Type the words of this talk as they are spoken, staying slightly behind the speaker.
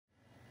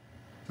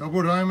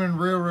Double Diamond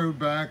Railroad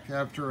back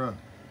after a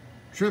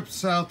trip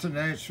south to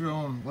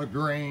Nashville and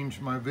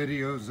LaGrange. My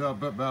video's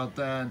up about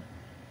that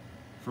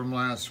from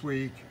last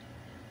week.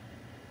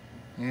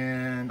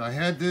 And I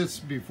had this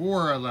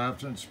before I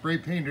left and spray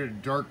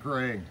painted dark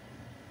gray.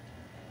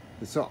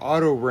 It's an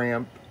auto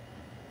ramp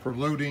for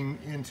loading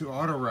into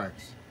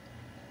Autoracks.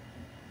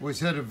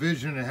 Always had a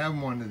vision of having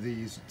one of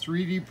these.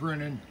 3D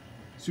printed,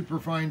 super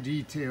fine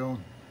detail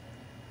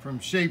from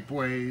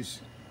Shapeways.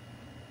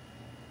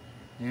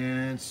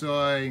 And so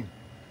I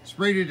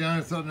sprayed it down.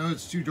 I thought, no,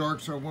 it's too dark,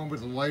 so I went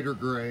with a lighter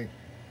gray. You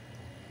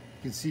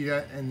can see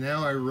that, and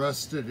now I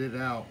rusted it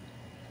out.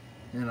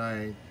 And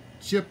I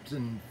chipped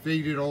and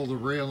faded all the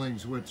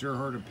railings, which are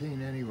hard to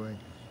paint anyway.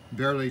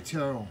 Barely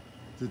tell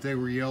that they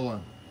were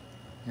yellow.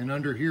 And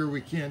under here we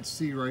can't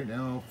see right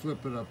now. I'll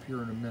flip it up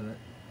here in a minute.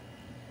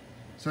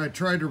 So I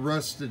tried to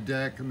rust the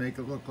deck and make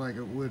it look like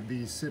it would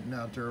be sitting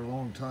out there a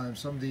long time.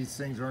 Some of these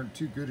things aren't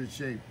too good a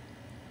shape.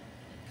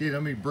 Okay,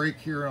 let me break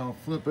here and I'll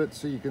flip it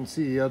so you can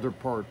see the other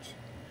parts.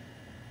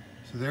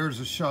 So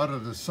there's a shot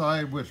of the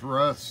side with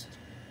rust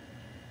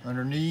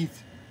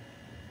underneath.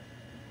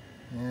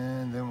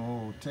 And then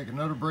we'll take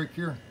another break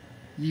here.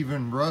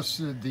 Even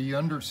rusted the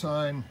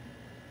underside.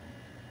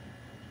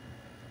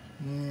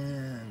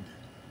 And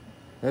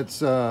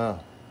that's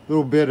a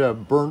little bit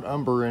of burnt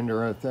umber in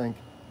there, I think,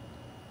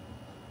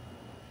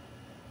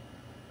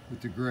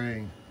 with the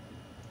gray.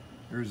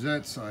 There's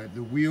that side.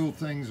 The wheel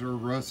things are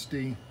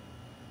rusty.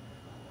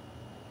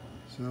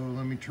 So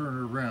let me turn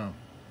it around.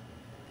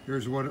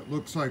 Here's what it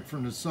looks like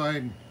from the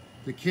side.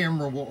 The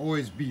camera will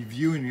always be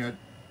viewing it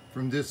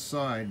from this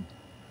side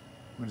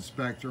when it's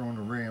back there on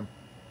the ramp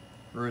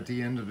or at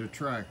the end of the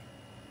track.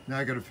 Now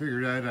I got to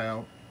figure that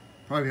out.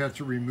 Probably have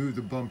to remove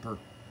the bumper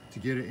to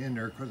get it in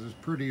there because it's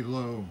pretty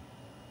low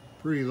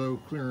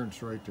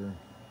clearance right there.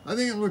 I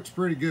think it looks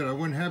pretty good. I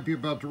wasn't happy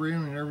about the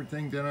railing and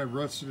everything, then I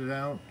rusted it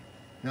out.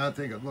 Now I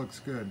think it looks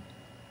good.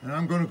 And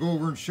I'm going to go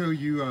over and show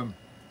you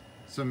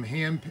some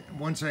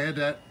once I had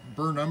that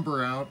burnt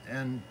umber out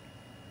and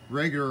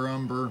regular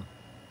umber,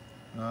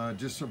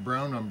 just a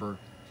brown umber,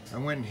 I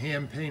went and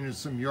hand painted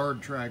some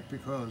yard track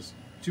because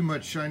too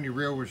much shiny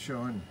rail was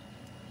showing.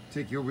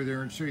 Take you over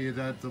there and show you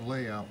the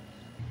layout.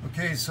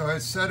 Okay, so I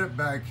set it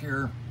back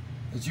here.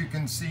 As you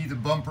can see, the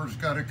bumper's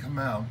got to come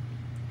out.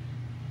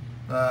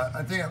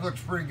 I think it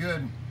looks pretty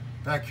good.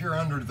 Back here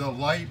under the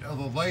light of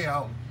the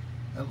layout,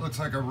 it looks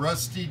like a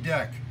rusty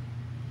deck.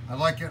 I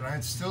like it, and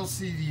I still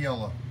see the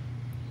yellow.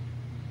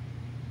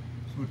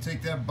 So we'll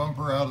take that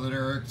bumper out of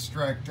there,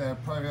 extract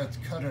that. Probably have to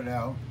cut it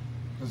out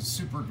because it's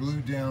super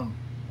glued down.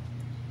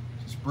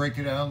 Just break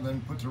it out and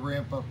then put the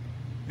ramp up.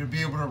 You'll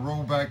be able to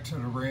roll back to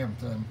the ramp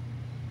then.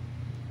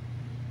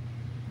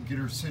 Get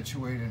her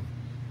situated.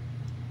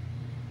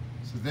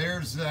 So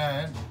there's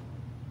that.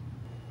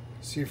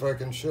 See if I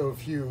can show a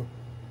few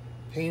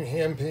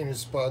hand painted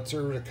spots.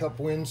 There were a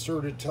couple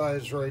inserted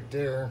ties right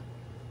there.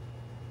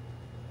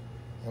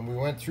 And we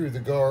went through the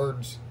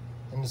guards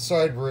and the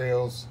side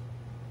rails.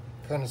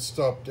 Kind of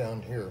stopped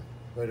down here,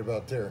 right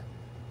about there.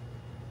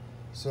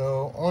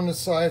 So on the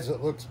sides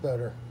it looks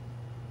better.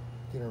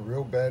 Getting a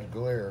real bad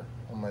glare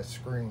on my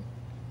screen.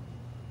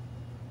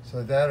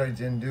 So that I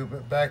didn't do,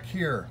 but back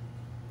here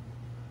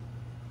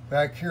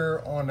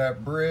on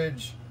that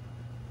bridge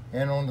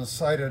and on the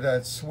side of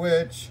that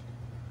switch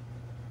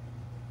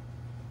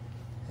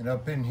and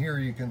up in here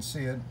you can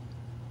see it.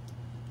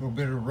 A little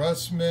bit of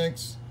rust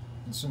mix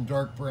and some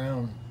dark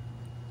brown.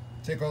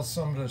 Take off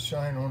some of the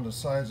shine on the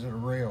sides of the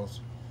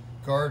rails.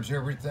 Guards,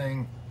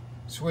 everything,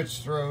 switch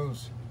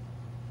throws.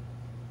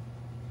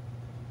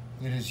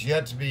 It is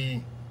yet to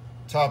be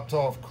topped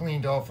off,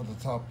 cleaned off at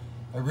the top.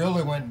 I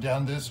really went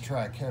down this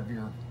track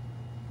heavier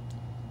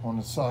on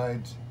the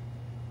sides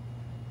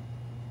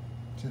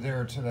to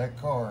there to that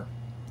car.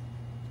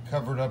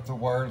 Covered up the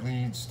wire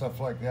leads, stuff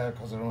like that,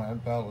 because I don't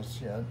have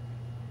ballast yet.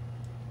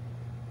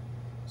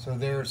 So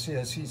there, see,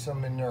 I see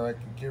some in there. I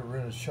could get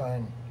rid of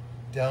shine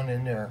down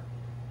in there.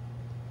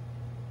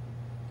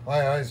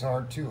 My eyes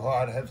aren't too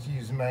hot. I have to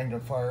use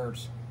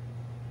magnifiers.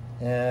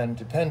 And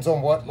depends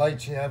on what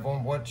lights you have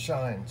on what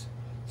shines.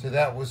 So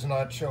that was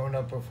not showing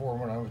up before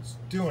when I was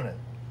doing it.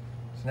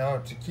 So now I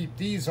have to keep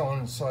these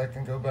on so I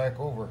can go back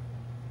over.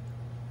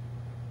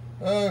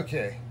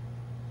 Okay.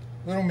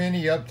 Little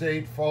mini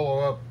update, follow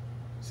up,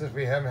 since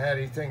we haven't had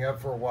anything up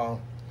for a while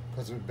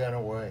because we've been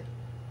away.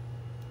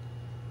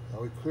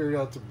 We cleared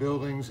out the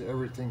buildings,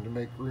 everything to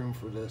make room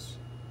for this.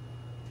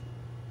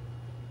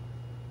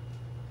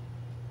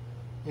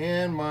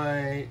 And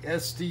my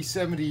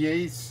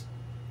SD78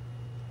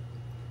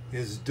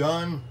 is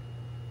done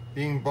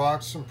being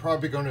boxed. I'm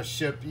probably going to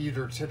ship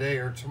either today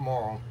or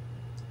tomorrow.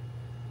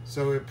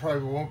 So it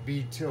probably won't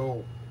be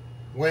till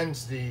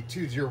Wednesday,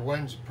 Tuesday or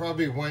Wednesday,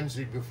 probably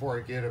Wednesday before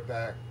I get it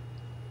back.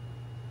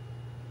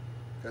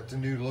 Got the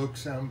new Loke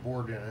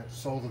soundboard in it.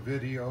 Saw the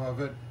video of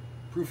it.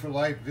 Proof of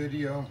Life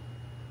video.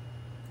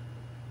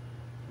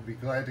 We'll be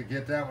glad to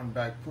get that one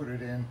back, put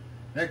it in.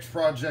 Next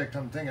project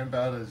I'm thinking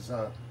about is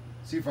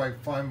see if I can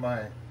find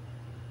my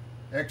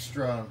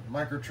extra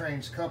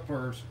Microtrains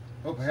couplers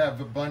Hope I have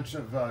a bunch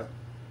of, a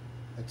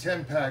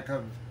 10 pack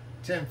of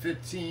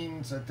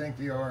 1015s, I think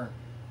they are,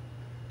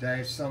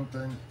 dash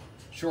something,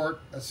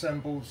 short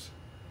assembles.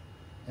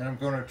 And I'm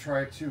going to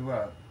try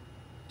to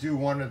do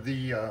one of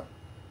the,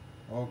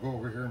 I'll go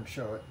over here and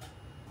show it.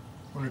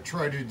 I'm going to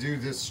try to do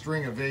this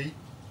string of 8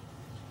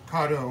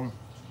 Kato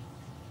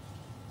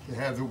that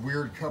have the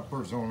weird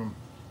couplers on them.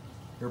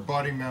 They're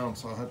body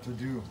mounts. I'll have to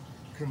do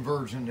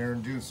conversion there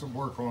and do some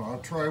work on it. I'll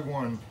try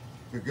one.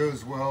 If it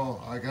goes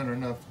well, I got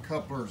enough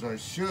couplers. I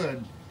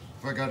should,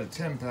 if I got a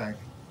 10 pack,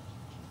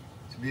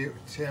 to be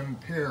 10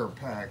 pair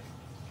pack,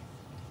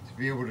 to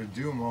be able to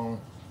do them all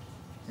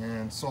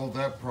and solve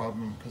that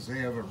problem, because they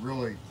have a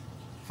really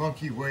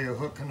funky way of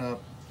hooking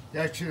up. You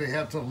actually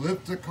have to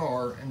lift the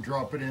car and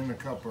drop it in the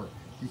coupler.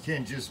 You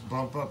can't just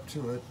bump up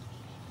to it.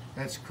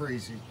 That's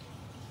crazy.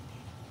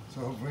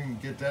 So hope we can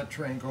get that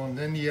train going.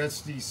 Then the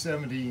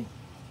SD70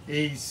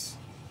 Ace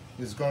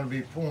is going to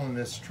be pulling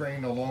this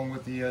train along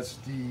with the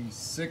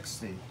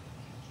SD60.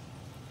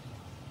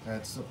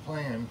 That's the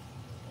plan.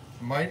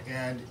 Might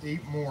add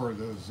 8 more of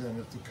those in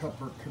if the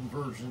coupler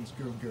conversions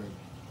go good.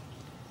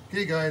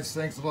 Okay guys,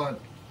 thanks a lot.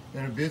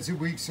 Been a busy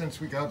week since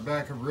we got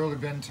back. I've really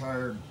been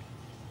tired.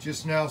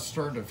 Just now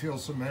starting to feel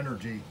some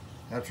energy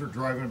after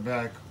driving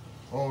back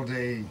all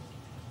day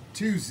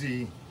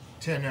Tuesday,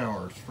 10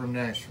 hours from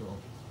Nashville.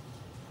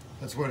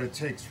 That's what it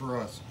takes for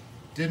us.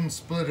 Didn't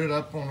split it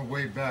up on the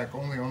way back,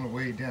 only on the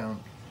way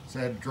down. So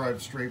I had to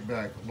drive straight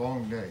back. A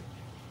long day.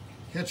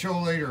 Catch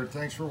y'all later.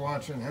 Thanks for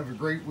watching. Have a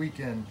great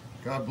weekend.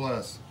 God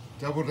bless.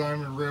 Double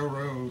Diamond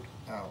Railroad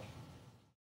out.